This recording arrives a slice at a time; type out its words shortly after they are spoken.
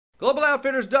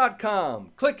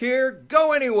GlobalOutfitters.com. Click here,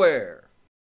 go anywhere.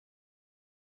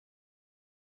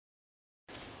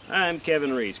 Hi, I'm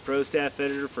Kevin Reese, Pro Staff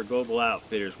Editor for Global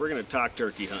Outfitters. We're going to talk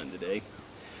turkey hunting today.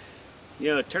 You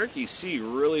know, turkeys see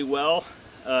really well.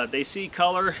 They see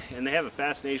color and they have a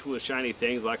fascination with shiny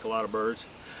things like a lot of birds.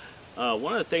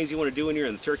 One of the things you want to do when you're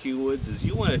in the turkey woods is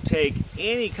you want to take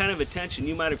any kind of attention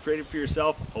you might have created for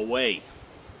yourself away.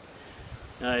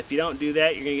 If you don't do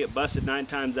that, you're going to get busted 9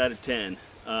 times out of 10.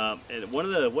 And one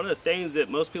of the things that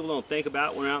most people don't think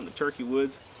about when they're out in the turkey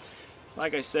woods,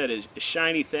 like I said, is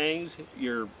shiny things.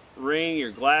 Your ring,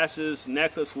 your glasses,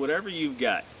 necklace, whatever you've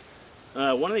got.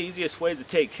 One of the easiest ways to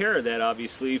take care of that,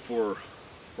 obviously, for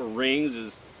rings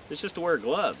is just to wear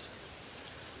gloves.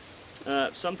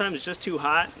 Sometimes it's just too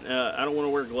hot. I don't want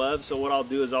to wear gloves, so what I'll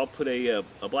do is I'll put a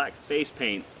black face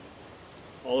paint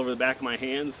all over the back of my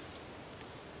hands.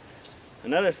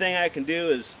 Another thing I can do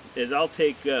is I'll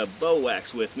take bow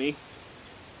wax with me.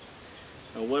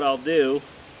 And what I'll do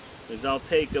is I'll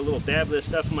take a little dab of this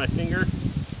stuff on my finger.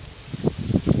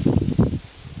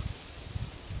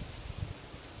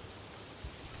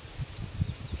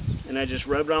 And I just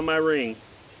rub it on my ring.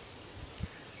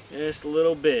 Just a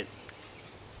little bit.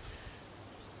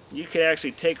 You could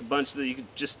actually take a bunch of you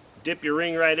could just dip your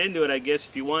ring right into it, I guess,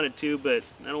 if you wanted to, but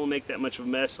I don't want to make that much of a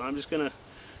mess, so I'm just gonna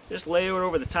lay it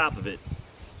over the top of it.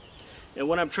 And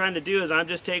what I'm trying to do is I'm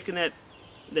just taking that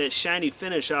shiny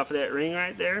finish off of that ring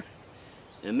right there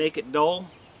and make it dull.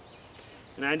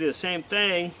 And I do the same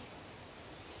thing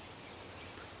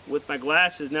with my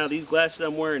glasses. Now these glasses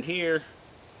I'm wearing here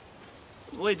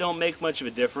really don't make much of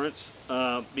a difference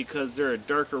because they're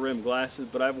darker rim glasses,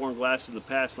 but I've worn glasses in the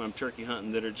past when I'm turkey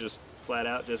hunting that are just flat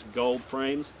out just gold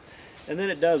frames, and then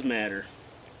it does matter.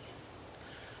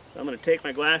 So I'm going to take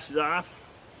my glasses off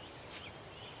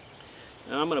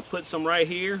and I'm going to put some right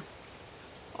here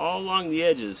all along the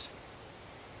edges,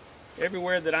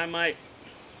 everywhere that I might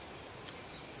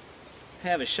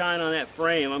have a shine on that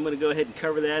frame. I'm going to go ahead and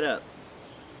cover that up.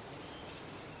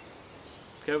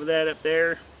 Cover that up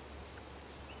there.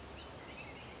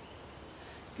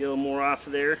 Get a little more off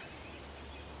of there.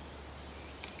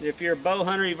 If you're a bow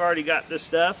hunter, you've already got this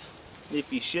stuff.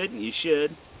 If you shouldn't, you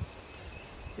should.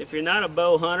 If you're not a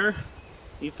bow hunter,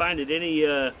 you find it at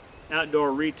any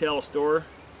outdoor retail store,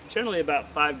 generally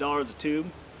about $5 a tube,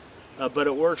 but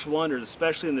it works wonders,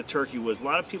 especially in the turkey woods. A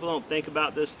lot of people don't think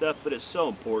about this stuff, but it's so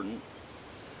important.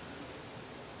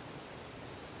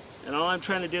 And all I'm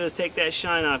trying to do is take that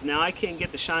shine off. Now I can't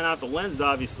get the shine off the lens,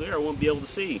 obviously, or I won't be able to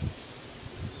see.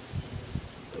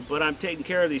 But I'm taking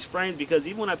care of these frames because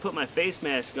even when I put my face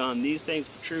mask on, these things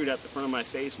protrude out the front of my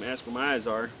face mask where my eyes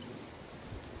are.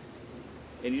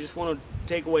 And you just want to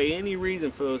take away any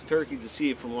reason for those turkeys to see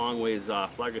it from a long ways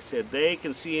off. Like I said, they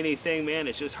can see anything, man.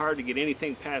 It's just hard to get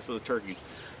anything past those turkeys.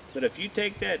 But if you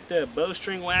take that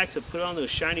bowstring wax and put on those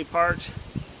shiny parts,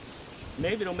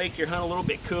 maybe it'll make your hunt a little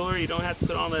bit cooler. You don't have to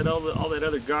put on all that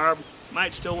other garb. You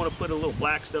might still want to put a little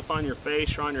black stuff on your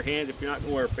face or on your hands if you're not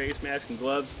going to wear a face mask and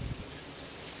gloves.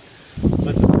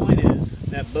 But the point is,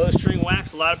 that bowstring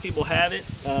wax, a lot of people have it.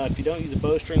 If you don't use a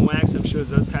bowstring wax, I'm sure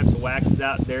there's other types of waxes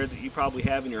out there that you probably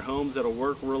have in your homes that'll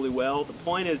work really well. The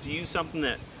point is to use something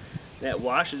that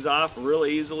washes off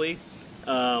really easily,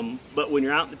 but when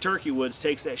you're out in the turkey woods,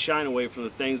 takes that shine away from the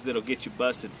things that'll get you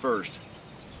busted first.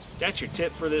 That's your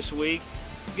tip for this week.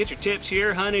 Get your tips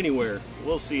here, hunt anywhere.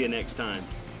 We'll see you next time.